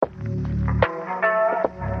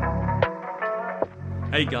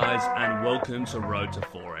Hey guys, and welcome to Road to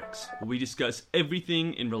Forex, where we discuss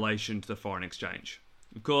everything in relation to the foreign exchange.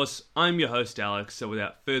 Of course, I'm your host Alex, so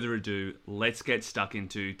without further ado, let's get stuck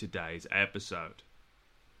into today's episode.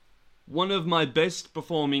 One of my best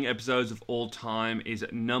performing episodes of all time is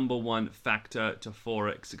number one factor to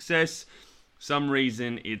Forex success. For some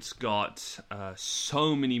reason, it's got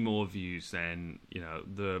so many more views than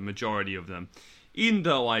the majority of them. Even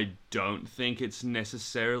though I don't think it's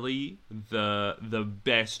necessarily the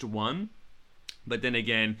best one. But then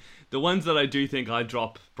again, the ones that I do think I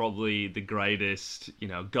drop probably the greatest,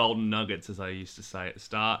 golden nuggets, as I used to say at the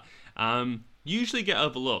start, usually get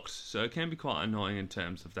overlooked. So it can be quite annoying in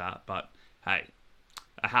terms of that. But hey,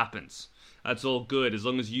 it happens. That's all good. As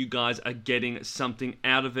long as you guys are getting something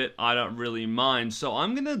out of it, I don't really mind. So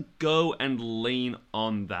I'm going to go and lean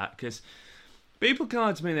on that because people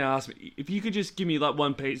come to me and they ask me, if you could just give me like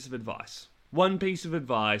one piece of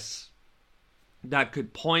advice that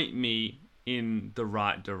could point me in the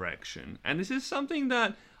right direction. And this is something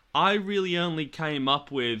that I really only came up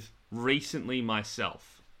with recently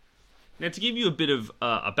myself. Now, to give you a bit of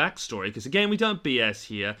a backstory, because again, we don't BS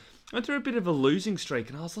here, I went through a bit of a losing streak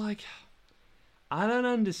and I was like, I don't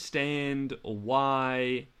understand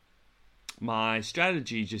why my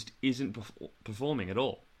strategy just isn't performing at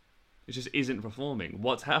all. It just isn't performing.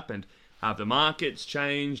 What's happened? Have the markets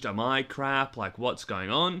changed? Am I crap? Like, what's going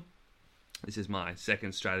on? This is my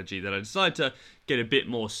second strategy that I decided to get a bit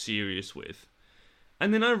more serious with.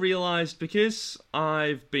 And then I realized because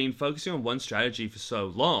I've been focusing on one strategy for so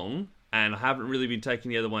long, and I haven't really been taking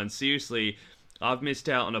the other one seriously, I've missed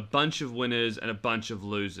out on a bunch of winners and a bunch of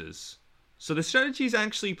losers. So the strategy is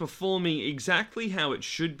actually performing exactly how it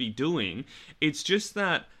should be doing. It's just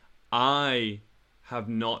that I have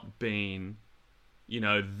not been,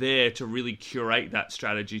 there to really curate that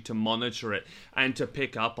strategy, to monitor it, and to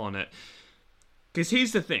pick up on it. Because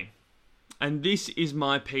here's the thing, and this is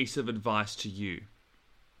my piece of advice to you.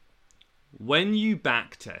 When you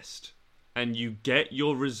backtest and you get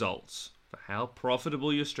your results for how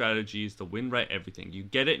profitable your strategy is, the win rate, everything, you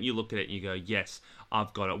get it and you look at it and you go, yes,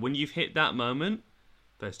 I've got it. When you've hit that moment,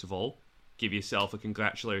 first of all, give yourself a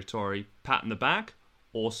congratulatory pat on the back.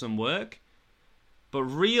 Awesome work. But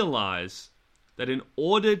realize that in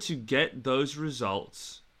order to get those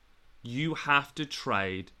results, you have to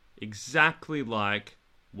trade exactly like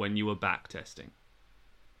when you were backtesting.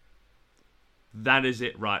 That is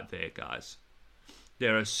it right there, guys.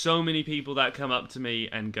 There are so many people that come up to me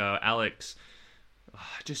and go, Alex,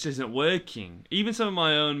 it just isn't working. Even some of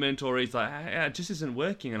my own mentorees like, hey, it just isn't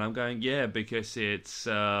working. And I'm going, yeah, because it's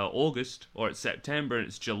August or it's September and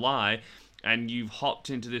it's July. And you've hopped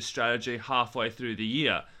into this strategy halfway through the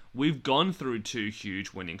year. We've gone through 2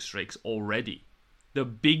 huge winning streaks already. The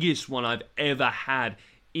biggest one I've ever had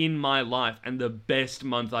in my life and the best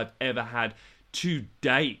month I've ever had to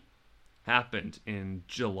date happened in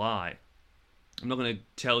July. I'm not going to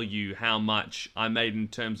tell you how much I made in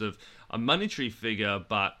terms of a monetary figure,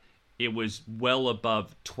 but it was well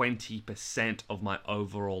above 20% of my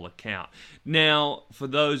overall account. Now, for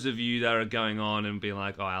those of you that are going on and being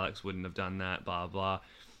like, oh, Alex wouldn't have done that, blah, blah.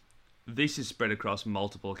 This is spread across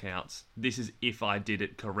multiple accounts. This is if I did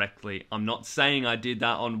it correctly. I'm not saying I did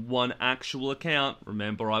that on one actual account.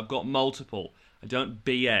 Remember, I've got multiple. I don't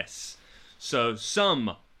BS. So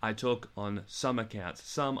some I took on some accounts.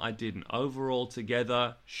 Some I didn't. Overall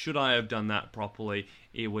together, should I have done that properly,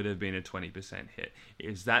 it would have been a 20% hit.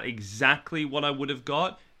 Is that exactly what I would have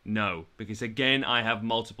got? No, because again, I have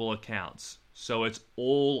multiple accounts. So it's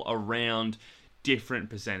all around different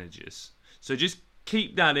percentages. So just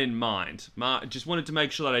keep that in mind. I just wanted to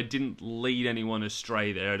make sure that I didn't lead anyone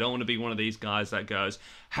astray there. I don't want to be one of these guys that goes,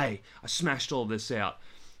 hey, I smashed all this out.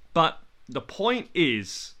 But the point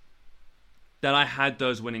is that I had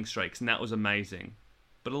those winning streaks, and that was amazing.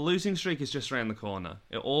 But a losing streak is just around the corner.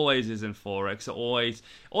 It always is in Forex. It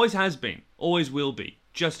always has been, always will be,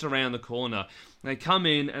 just around the corner. They come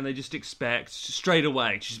in and they just expect straight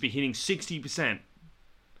away to just be hitting 60%. And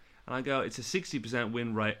I go, it's a 60%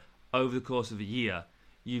 win rate over the course of a year.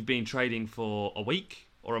 You've been trading for a week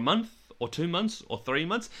or a month or 2 months or 3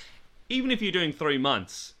 months. Even if you're doing 3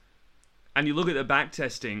 months and you look at the back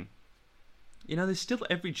testing, there's still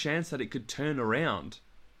every chance that it could turn around.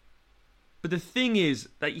 But the thing is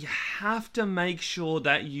that you have to make sure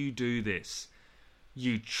that you do this.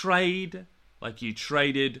 You trade like you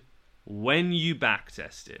traded when you back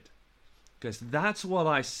tested. Because that's what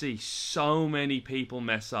I see so many people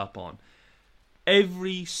mess up on.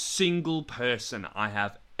 Every single person I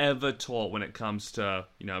have ever taught when it comes to,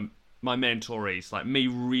 my mentorees, like me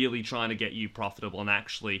really trying to get you profitable and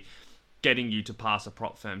actually getting you to pass a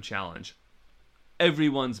prop firm challenge.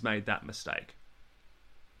 Everyone's made that mistake.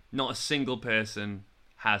 Not a single person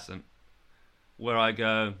hasn't. Where I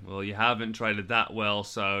go, well, you haven't traded that well,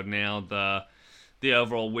 so now the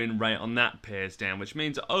overall win rate on that pair's down, which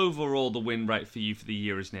means overall the win rate for you for the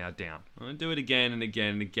year is now down. I'm going to do it again and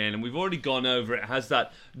again and again, and we've already gone over it. It has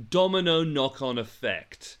that domino knock-on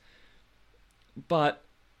effect. But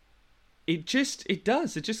it just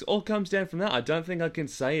all comes down from that. I don't think I can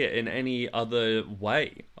say it in any other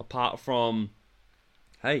way, apart from,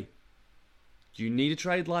 hey, you need to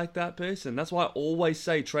trade like that person. That's why I always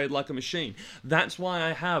say trade like a machine. That's why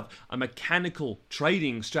I have a mechanical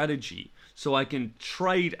trading strategy, so I can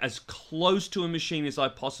trade as close to a machine as I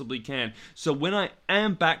possibly can. So when I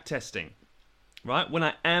am backtesting, right? When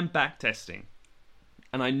I am backtesting,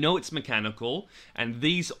 and I know it's mechanical, and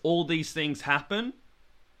all these things happen,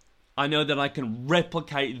 I know that I can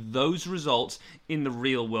replicate those results in the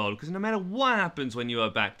real world. Because no matter what happens when you are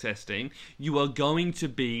backtesting, you are going to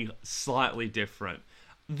be slightly different.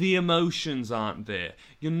 The emotions aren't there.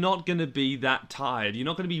 You're not going to be that tired. You're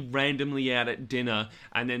not going to be randomly out at dinner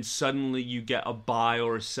and then suddenly you get a buy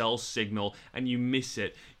or a sell signal and you miss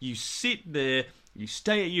it. You sit there, you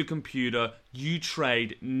stay at your computer, you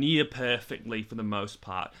trade near perfectly for the most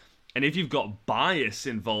part. And if you've got bias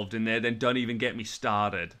involved in there, then don't even get me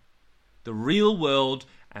started. The real world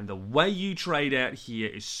and the way you trade out here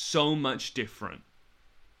is so much different.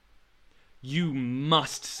 You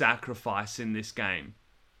must sacrifice in this game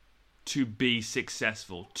to be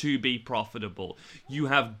successful, to be profitable. You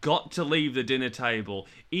have got to leave the dinner table,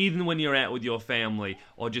 even when you're out with your family,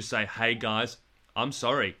 or just say, hey guys, I'm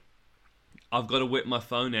sorry. I've got to whip my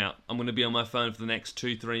phone out. I'm going to be on my phone for the next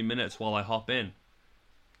 2-3 minutes while I hop in.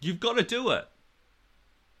 You've got to do it.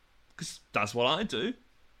 Because that's what I do.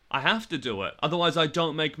 I have to do it. Otherwise, I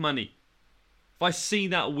don't make money. If I see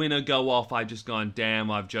that winner go off, I just go,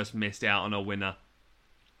 damn, I've just missed out on a winner.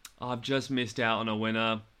 I've just missed out on a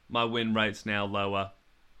winner. My win rate's now lower.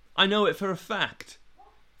 I know it for a fact.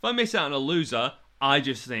 If I miss out on a loser, I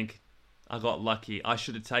just think, I got lucky. I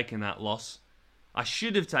should have taken that loss. I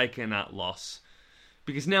should have taken that loss.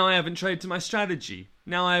 Because now I haven't traded to my strategy.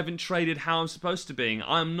 Now I haven't traded how I'm supposed to be.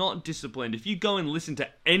 I'm not disciplined. If you go and listen to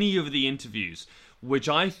any of the interviews, which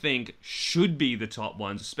I think should be the top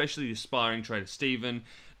ones, especially the aspiring trader, Stephen,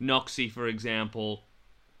 Noxie, for example,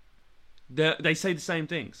 they say the same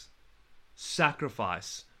things.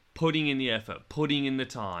 Sacrifice, putting in the effort, putting in the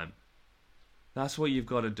time. That's what you've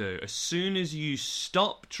got to do. As soon as you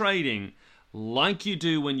stop trading like you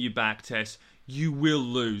do when you backtest, you will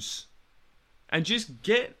lose. And just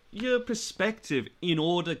get your perspective in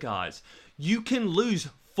order, guys. You can lose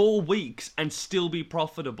 4 weeks and still be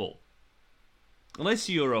profitable. Unless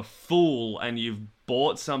you're a fool and you've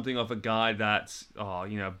bought something off a guy that's,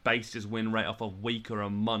 based his win rate off a week or a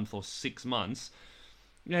month or 6 months,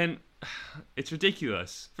 then it's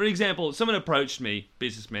ridiculous. For example, someone approached me,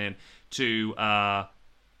 businessman, to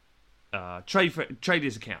trade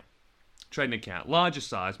his account. Trade an account. Larger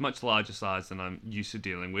size, much larger size than I'm used to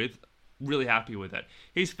dealing with. Really happy with it.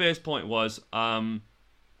 His first point was,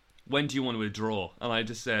 when do you want to withdraw? And I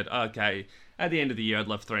just said, okay, at the end of the year, I'd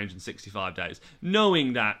love 365 days.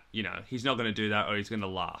 Knowing that, he's not going to do that or he's going to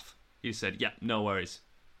laugh. He said, yeah, no worries.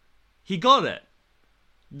 He got it.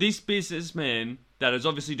 This businessman that has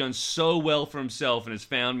obviously done so well for himself and has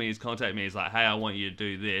found me, has contacted me, he's like, hey, I want you to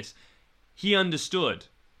do this. He understood.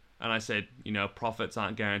 And I said, profits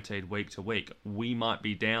aren't guaranteed week to week. We might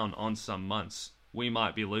be down on some months. We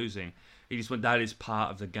might be losing. He just went, that is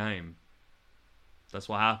part of the game. That's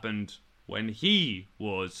what happened when he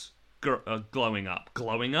was glowing up.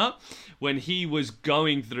 Glowing up? When he was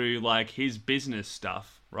going through his business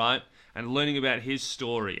stuff, right? And learning about his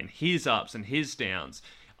story and his ups and his downs.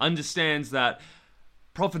 Understands that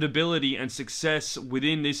profitability and success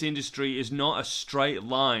within this industry is not a straight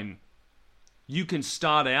line. You can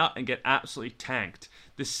start out and get absolutely tanked.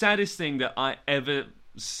 The saddest thing that I ever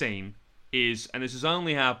seen is, and this has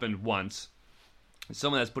only happened once,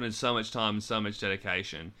 someone that's put in so much time and so much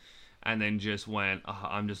dedication and then just went,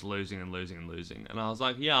 I'm just losing and losing and losing. And I was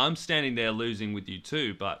like, yeah, I'm standing there losing with you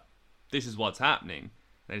too, but this is what's happening.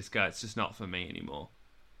 They just go, it's just not for me anymore.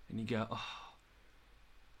 And you go,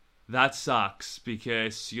 that sucks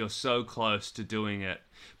because you're so close to doing it.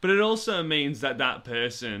 But it also means that that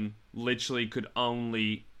person literally could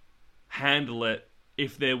only handle it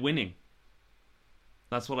if they're winning.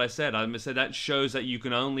 That's what I said. I said that shows that you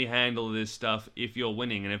can only handle this stuff if you're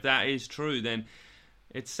winning. And if that is true, then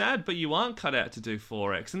it's sad, but you aren't cut out to do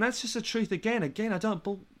Forex. And that's just the truth again.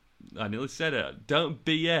 I nearly said it. Don't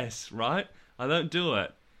BS, right? I don't do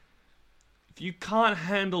it. if you can't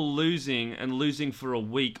handle losing and losing for a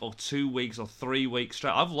week or 2 weeks or 3 weeks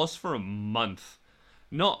straight, I've lost for a month.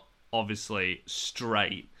 Not obviously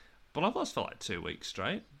straight, but I've lost for like 2 weeks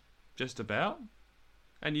straight. Just about.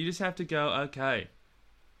 And you just have to go, okay,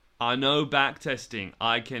 I know backtesting.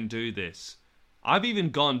 I can do this. I've even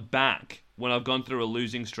gone back when I've gone through a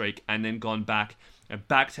losing streak and then gone back and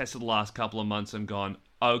backtested the last couple of months and gone,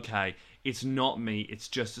 okay, it's not me, it's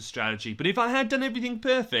just a strategy. But if I had done everything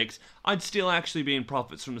perfect, I'd still actually be in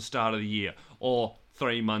profits from the start of the year or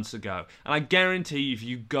 3 months ago. And I guarantee you, if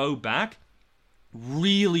you go back,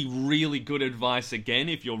 really, really good advice again,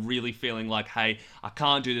 if you're really feeling like, hey, I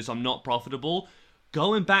can't do this, I'm not profitable,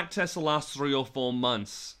 go and backtest the last 3 or 4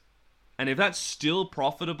 months. And if that's still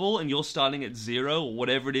profitable and you're starting at 0 or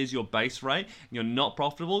whatever it is, your base rate, and you're not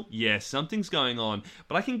profitable, yeah, something's going on.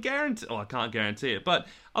 But I can guarantee, I can't guarantee it, but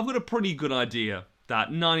I've got a pretty good idea that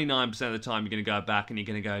 99% of the time you're going to go back and you're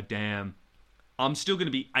going to go, damn, I'm still going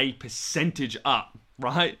to be a percentage up,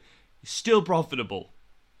 right? Still profitable.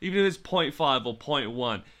 Even if it's 0.5 or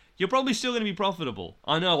 0.1, you're probably still going to be profitable.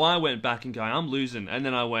 I know I went back and going, I'm losing. And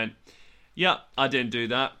then I went, yep, I didn't do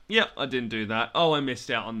that. Yep, I didn't do that. Oh, I missed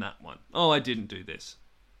out on that one. Oh, I didn't do this.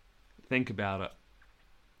 Think about it.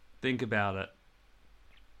 Think about it.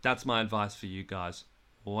 That's my advice for you guys.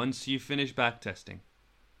 Once you finish backtesting,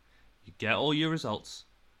 you get all your results,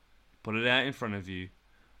 put it out in front of you,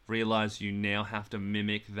 realize you now have to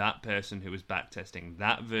mimic that person who was backtesting,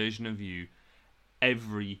 that version of you,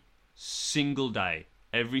 every single day,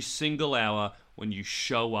 every single hour when you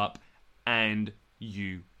show up and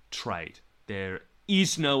you trade. There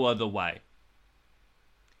is no other way.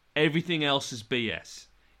 Everything else is BS.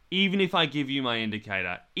 Even if I give you my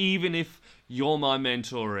indicator, even if you're my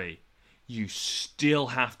mentoree, you still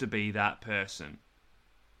have to be that person.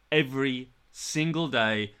 Every single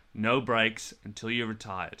day, no breaks until you're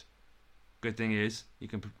retired. Good thing is, you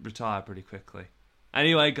can retire pretty quickly.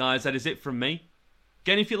 Anyway, guys, that is it from me.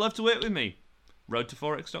 Again, if you'd love to work with me,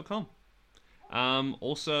 roadtoforex.com.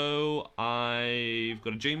 Also, I've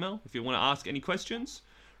got a Gmail if you want to ask any questions.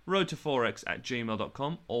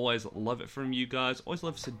 roadtoforex@gmail.com. Always love it from you guys. Always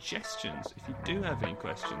love suggestions. If you do have any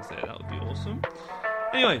questions there, that would be awesome.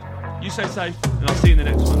 Anyway, you stay safe, and I'll see you in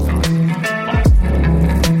the next one, guys.